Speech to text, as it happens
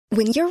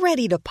When you're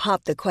ready to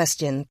pop the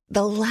question,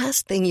 the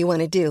last thing you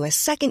want to do is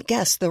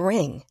second-guess the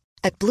ring.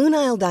 At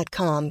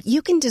BlueNile.com,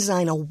 you can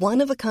design a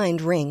one-of-a-kind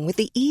ring with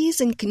the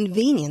ease and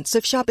convenience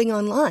of shopping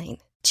online.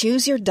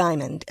 Choose your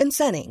diamond and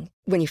setting.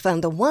 When you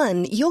find the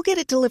one, you'll get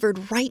it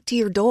delivered right to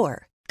your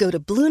door. Go to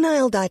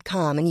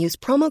BlueNile.com and use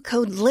promo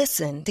code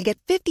LISTEN to get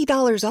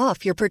 $50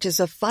 off your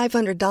purchase of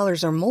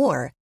 $500 or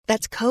more.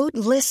 That's code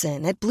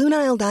LISTEN at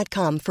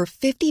BlueNile.com for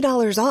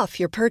 $50 off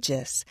your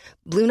purchase.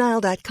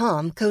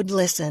 BlueNile.com, code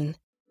LISTEN.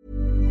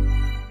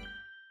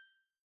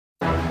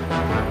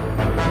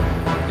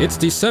 It's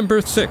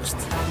December 6th,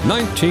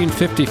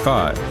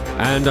 1955,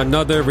 and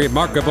another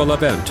remarkable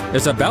event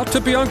is about to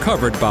be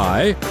uncovered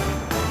by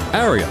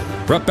Ariel,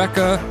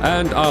 Rebecca,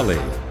 and Ali,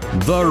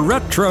 the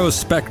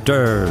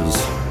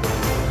Retrospectors.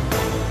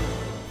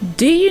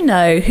 Do you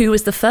know who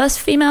was the first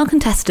female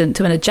contestant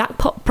to win a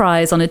jackpot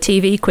prize on a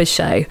TV quiz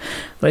show?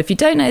 Well, if you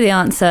don't know the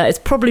answer, it's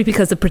probably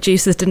because the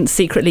producers didn't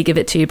secretly give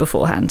it to you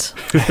beforehand.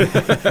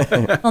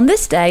 On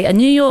this day, a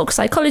New York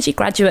psychology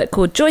graduate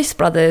called Joyce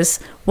Brothers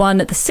won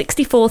the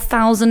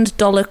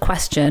 $64,000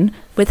 question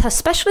with her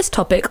specialist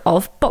topic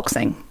of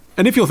boxing.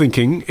 And if you're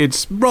thinking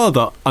it's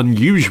rather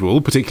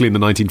unusual, particularly in the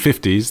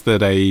 1950s,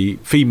 that a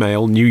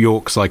female New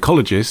York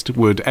psychologist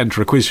would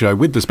enter a quiz show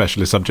with the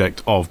specialist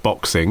subject of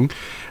boxing,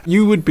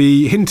 you would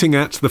be hinting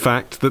at the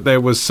fact that there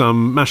was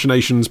some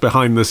machinations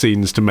behind the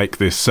scenes to make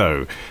this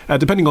so.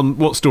 Depending on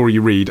what story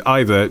you read,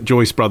 either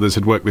Joyce Brothers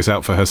had worked this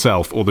out for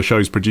herself or the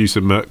show's producer,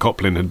 Mert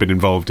Coplin, had been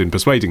involved in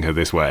persuading her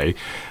this way.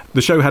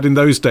 The show had in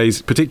those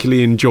days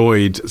particularly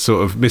enjoyed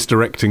sort of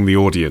misdirecting the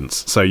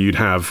audience. So you'd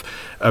have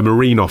a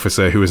Marine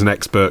officer who was an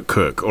expert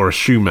cook or a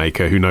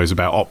shoemaker who knows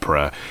about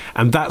opera.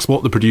 And that's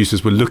what the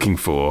producers were looking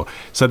for.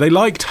 So they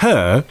liked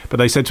her, but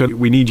they said to her,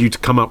 we need you to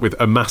come up with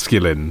a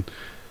masculine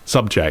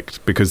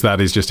subject because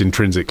that is just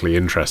intrinsically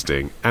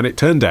interesting. And it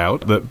turned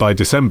out that by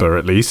December,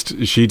 at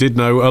least, she did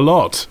know a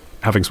lot,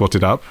 having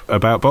swatted up,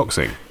 about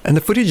boxing. And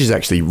the footage is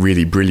actually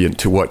really brilliant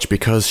to watch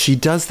because she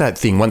does that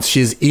thing once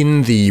she's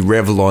in the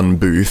Revlon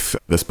booth,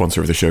 the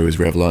sponsor of the show is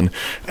Revlon,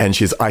 and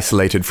she's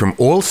isolated from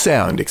all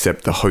sound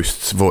except the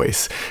host's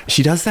voice.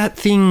 She does that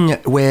thing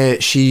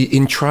where she,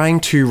 in trying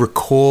to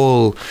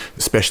recall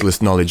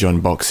specialist knowledge on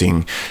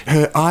boxing,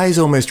 her eyes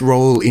almost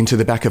roll into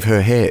the back of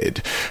her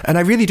head. And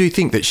I really do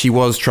think that she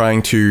was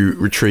trying to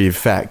retrieve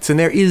facts. And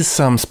there is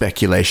some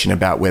speculation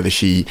about whether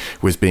she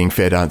was being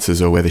fed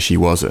answers or whether she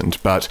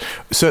wasn't. But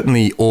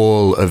certainly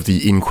all of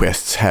the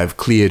inquests have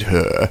cleared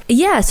her.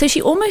 Yeah, so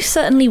she almost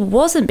certainly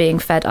wasn't being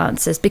fed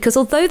answers because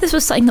although this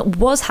was something that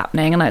was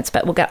happening, and I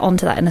expect we'll get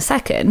onto that in a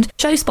second,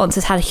 show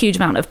sponsors had a huge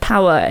amount of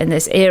power in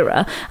this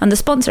era. And the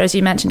sponsor, as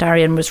you mentioned,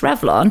 Arian, was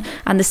Revlon.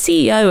 And the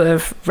CEO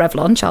of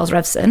Revlon, Charles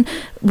Revson,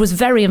 was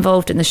very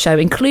involved in the show,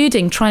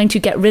 including trying to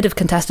get rid of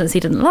contestants he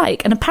didn't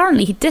like. And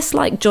apparently he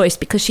disliked Joyce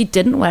because she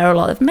didn't wear a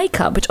lot of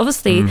makeup, which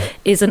obviously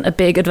isn't a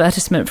big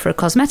advertisement for a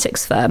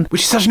cosmetics firm.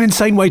 Which is such an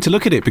insane way to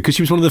look at it because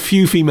she was one of the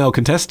few female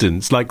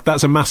contestants. Like,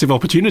 that's a massive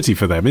opportunity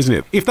for them, isn't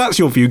it? If that's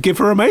your view, give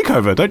her a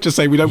makeover. Don't just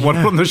say we don't want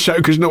her on the show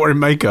because she's not wearing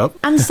makeup.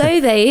 And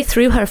so they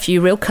threw her a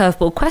few real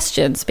curveball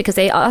questions because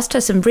they asked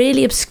her some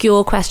really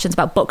obscure questions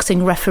about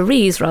boxing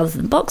referees rather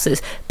than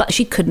boxers, but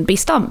she couldn't be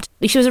stumped.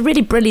 She was a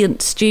really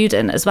brilliant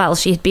student as well.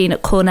 She had been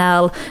at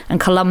Cornell and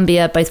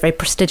Columbia, both very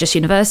prestigious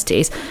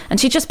universities, and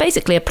she just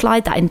basically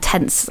applied that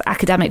intense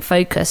academic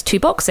focus to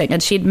boxing,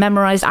 and she'd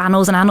memorised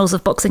annals and annals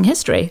of boxing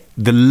history.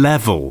 The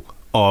level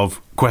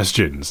of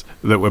questions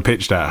that were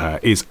pitched at her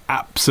is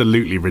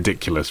absolutely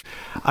ridiculous.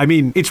 I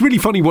mean, it's really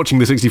funny watching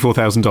the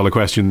 $64,000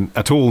 question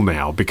at all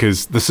now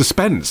because the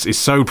suspense is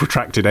so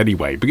protracted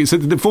anyway. Because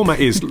the format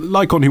is,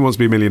 like on Who Wants to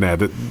Be a Millionaire,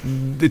 that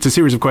it's a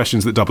series of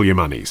questions that double your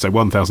money. So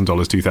 $1,000,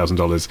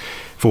 $2,000,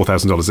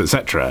 $4,000,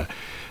 etc.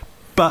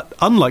 But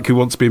unlike Who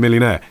Wants to Be a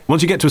Millionaire,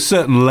 once you get to a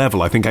certain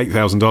level, I think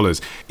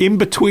 $8,000, in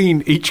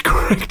between each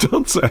correct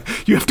answer,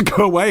 you have to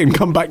go away and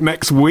come back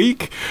next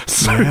week.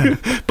 So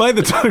by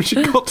the time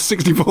she got to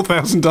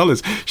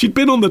 $64,000, she'd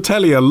been on the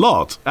telly a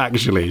lot,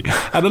 actually.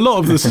 And a lot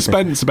of the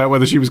suspense about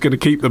whether she was going to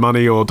keep the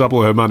money or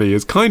double her money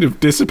is kind of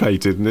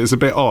dissipated, and it's a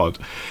bit odd.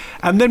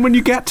 And then when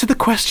you get to the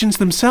questions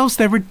themselves,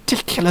 they're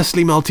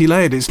ridiculously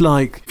multi-layered. It's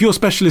like, if your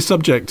specialist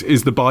subject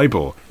is the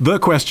Bible, the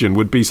question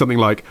would be something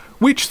like,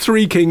 which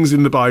three kings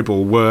in the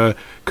Bible were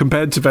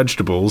compared to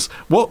vegetables?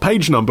 What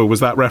page number was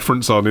that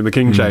reference on in the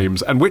King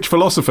James? And which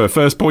philosopher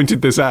first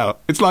pointed this out?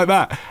 It's like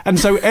that. And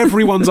so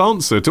everyone's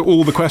answer to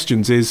all the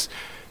questions is,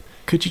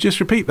 could you just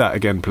repeat that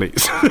again,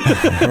 please?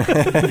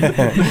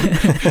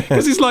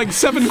 Because it's like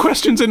 7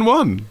 questions in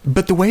one.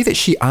 But the way that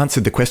she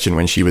answered the question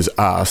when she was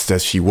asked,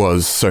 as she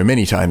was so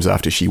many times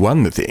after she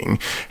won the thing,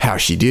 how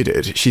she did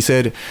it, she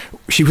said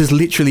she was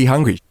literally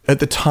hungry. At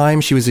the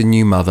time, she was a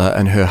new mother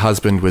and her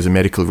husband was a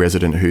medical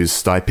resident whose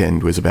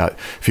stipend was about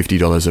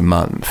 $50 a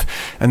month.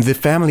 And the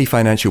family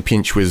financial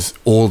pinch was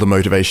all the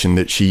motivation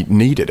that she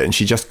needed. And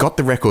she just got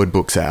the record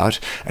books out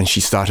and she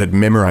started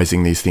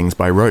memorizing these things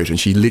by rote. And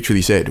she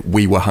literally said,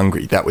 we were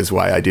hungry. That was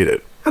why I did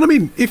it. And I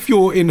mean, if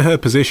you're in her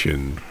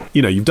position,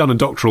 you know, you've done a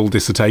doctoral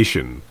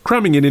dissertation,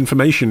 cramming in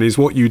information is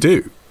what you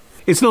do.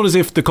 It's not as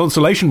if the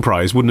consolation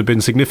prize wouldn't have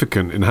been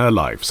significant in her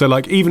life. So,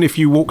 like, even if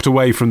you walked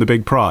away from the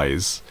big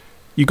prize,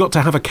 you got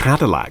to have a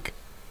Cadillac.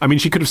 I mean,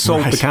 she could have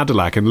sold the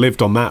Cadillac and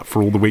lived on that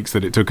for all the weeks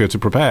that it took her to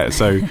prepare.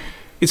 So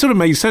it sort of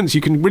made sense.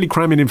 You can really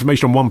cram in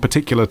information on one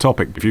particular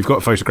topic if you've got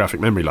a photographic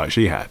memory like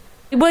she had.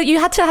 Well, you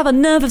had to have a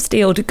nerve of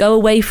steel to go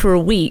away for a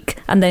week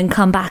and then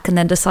come back and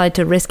then decide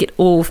to risk it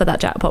all for that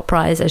jackpot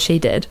prize, as she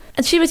did.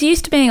 And she was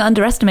used to being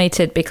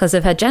underestimated because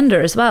of her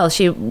gender as well.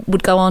 She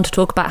would go on to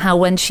talk about how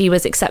when she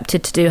was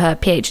accepted to do her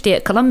PhD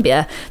at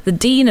Columbia, the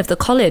dean of the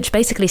college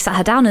basically sat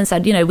her down and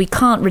said, you know, we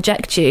can't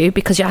reject you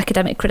because your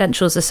academic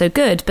credentials are so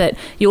good, but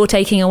you're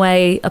taking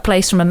away a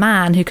place from a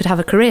man who could have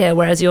a career,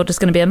 whereas you're just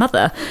going to be a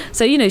mother.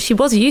 So, you know, she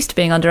was used to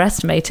being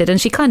underestimated,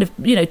 and she kind of,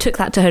 you know, took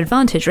that to her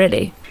advantage,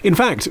 really. In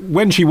fact,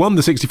 when she won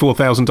the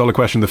 $64,000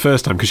 question the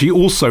first time, because she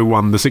also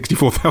won the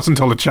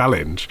 $64,000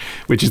 challenge,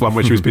 which is one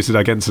where she was pitted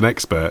against an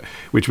expert,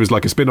 which was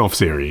like a spin-off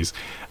series.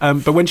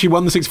 But when she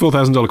won the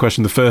 $64,000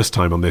 question the first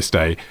time on this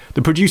day,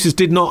 the producers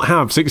did not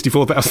have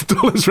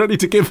 $64,000 ready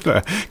to give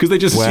her because they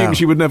just assumed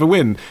she would never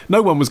win.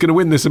 No one was going to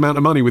win this amount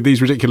of money with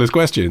these ridiculous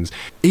questions.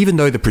 Even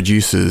though the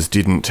producers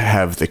didn't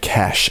have the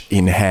cash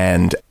in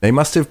hand, they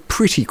must have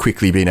pretty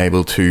quickly been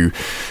able to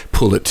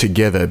pull it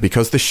together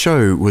because the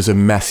show was a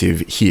massive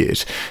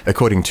hit.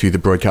 According to the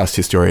broadcast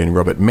historian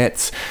Robert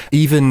Metz,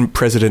 even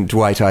President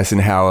Dwight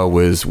Eisenhower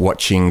was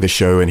watching the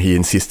show and he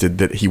insisted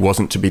that he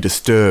wasn't to be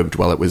disturbed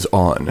while it was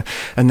on.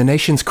 And the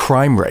nation's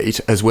crime rate,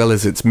 as well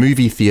as its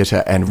movie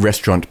theatre and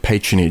restaurant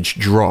patronage,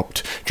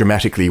 dropped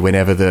dramatically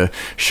whenever the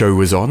show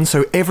was on.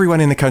 So everyone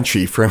in the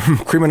country, from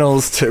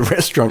criminals to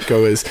restaurant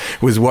goers,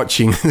 was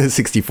watching the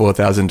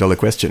 $64,000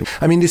 question.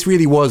 I mean, this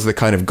really was the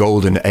kind of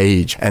golden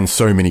age, and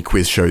so many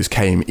quiz shows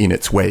came in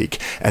its wake,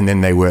 and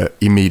then they were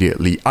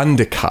immediately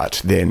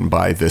undercut then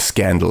by the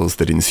scandals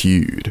that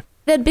ensued.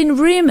 There'd been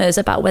rumours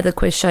about whether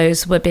quiz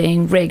shows were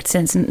being rigged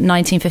since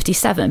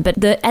 1957, but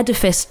the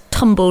edifice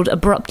tumbled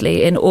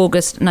abruptly in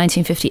August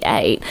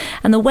 1958.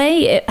 And the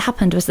way it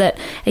happened was that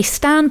a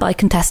standby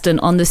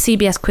contestant on the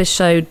CBS quiz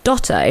show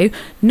Dotto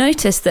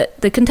noticed that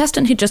the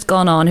contestant who'd just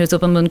gone on, who was a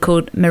woman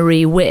called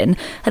Marie Wynn,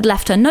 had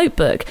left her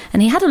notebook.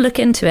 And he had a look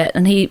into it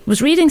and he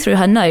was reading through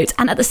her notes.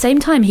 And at the same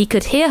time, he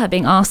could hear her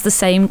being asked the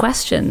same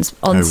questions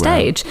on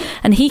stage. Wow.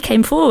 And he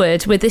came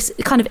forward with this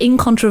kind of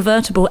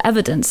incontrovertible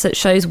evidence that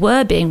shows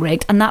were being rigged.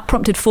 And that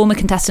prompted former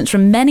contestants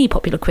from many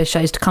popular quiz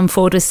shows to come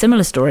forward with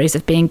similar stories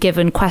of being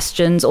given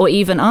questions or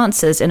even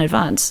answers in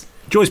advance.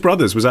 Joyce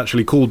Brothers was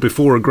actually called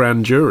before a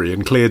grand jury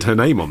and cleared her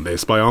name on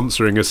this by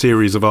answering a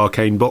series of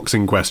arcane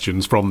boxing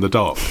questions from the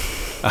doc.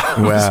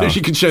 Wow. So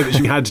she could show that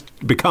she had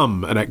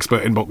become an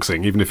expert in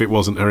boxing, even if it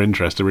wasn't her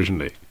interest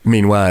originally.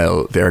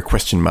 Meanwhile, there are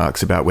question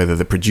marks about whether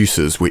the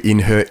producers were in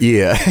her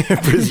ear,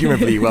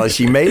 presumably, while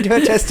she made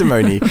her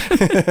testimony.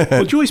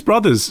 Well, Joyce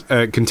Brothers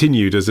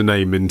continued as a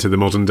name into the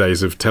modern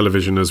days of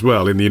television as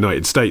well, in the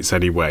United States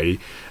anyway,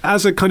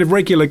 as a kind of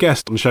regular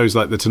guest on shows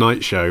like The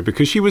Tonight Show,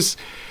 because she was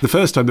the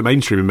first time that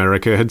mainstream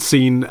America had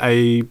seen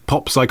a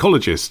pop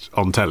psychologist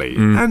on telly.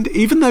 And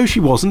even though she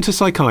wasn't a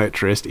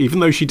psychiatrist,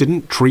 even though she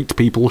didn't treat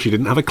people, she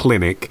didn't have a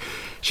clinic,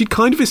 she'd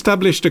kind of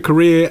established a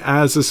career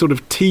as a sort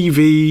of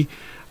TV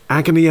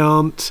agony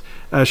aunt.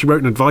 She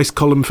wrote an advice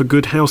column for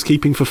Good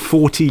Housekeeping for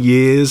 40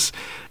 years.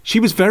 She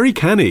was very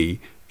canny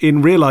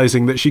in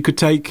realising that she could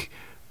take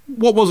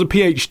what was a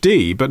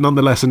PhD, but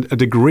nonetheless a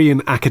degree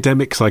in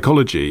academic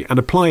psychology, and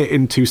apply it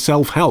into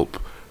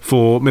self-help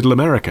for Middle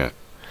America.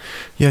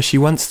 Yeah, she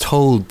once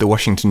told the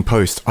Washington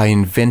Post, I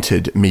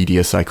invented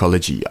media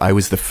psychology. I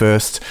was the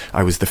first,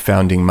 I was the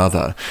founding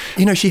mother.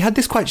 You know, she had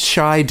this quite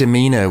shy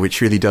demeanour,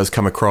 which really does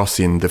come across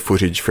in the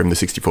footage from the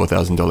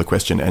 $64,000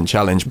 question and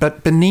challenge.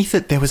 But beneath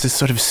it, there was a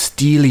sort of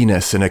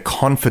steeliness and a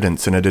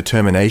confidence and a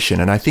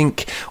determination. And I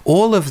think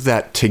all of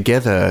that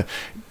together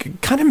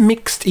kind of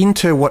mixed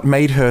into what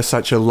made her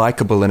such a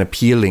likeable and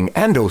appealing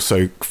and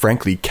also,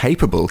 frankly,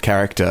 capable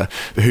character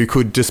who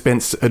could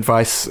dispense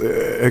advice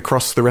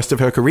across the rest of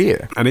her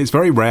career. And it's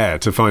very rare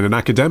to find an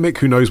academic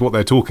who knows what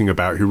they're talking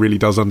about, who really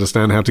does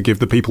understand how to give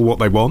the people what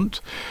they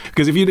want.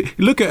 Because if you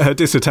look at her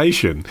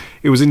dissertation,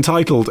 it was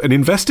entitled An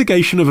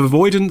Investigation of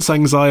Avoidance,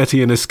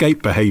 Anxiety and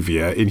Escape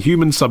Behaviour in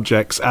Human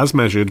Subjects as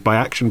Measured by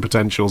Action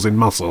Potentials in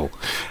Muscle.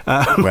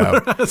 Wow.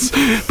 Whereas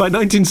by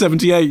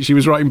 1978, she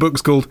was writing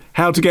books called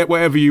How to Get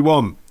Whatever You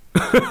Want.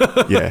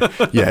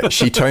 Yeah.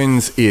 She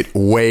tones it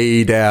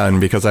way down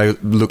because I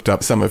looked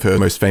up some of her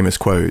most famous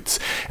quotes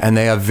and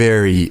they are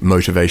very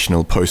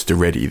motivational poster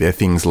ready. They're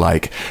things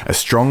like, a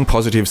strong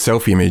positive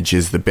self-image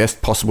is the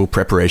best possible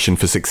preparation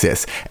for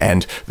success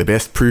and the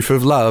best proof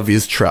of love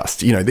is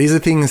trust. You know, these are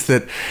things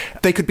that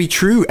they could be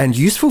true and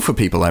useful for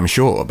people, I'm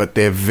sure, but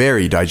they're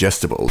very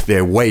digestible.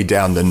 They're way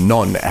down the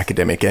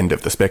non-academic end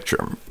of the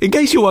spectrum. In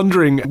case you're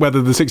wondering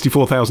whether the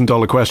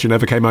 $64,000 question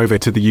ever came over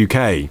to the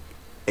UK,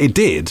 it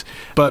did,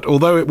 but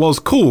although it was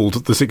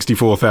called the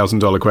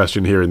 $64,000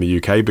 question here in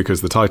the UK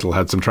because the title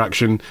had some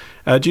traction,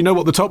 do you know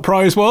what the top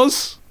prize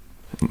was?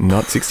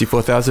 Not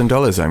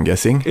 $64,000, I'm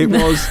guessing. It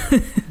was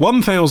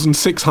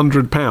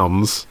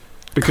 £1,600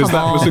 because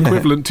that was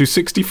equivalent to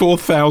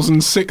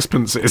 64,000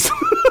 sixpences.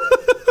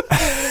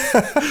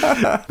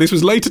 This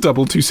was later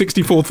doubled to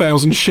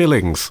 64,000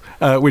 shillings,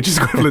 which is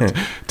equivalent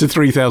to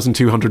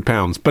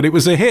 £3,200. But it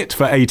was a hit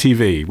for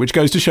ATV, which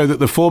goes to show that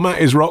the format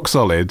is rock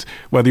solid,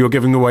 whether you're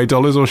giving away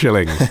dollars or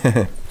shillings.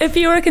 If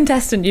you were a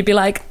contestant, you'd be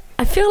like,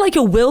 I feel like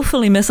you're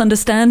willfully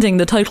misunderstanding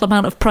the total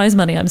amount of prize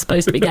money I'm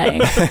supposed to be getting.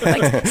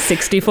 Like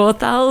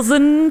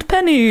 64,000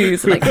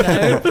 pennies. Like,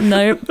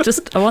 no,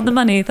 just I want the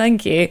money,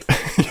 thank you.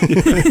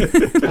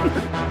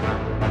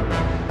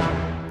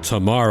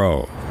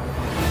 Tomorrow.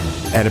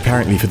 And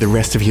apparently for the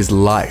rest of his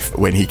life,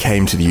 when he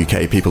came to the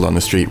UK, people on the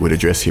street would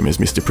address him as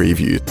Mr.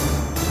 Preview.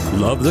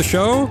 Love the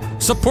show?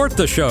 Support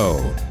the show.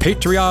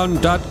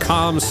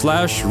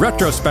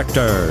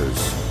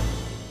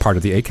 Patreon.com/retrospectors. Part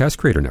of the Acast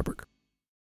Creator Network.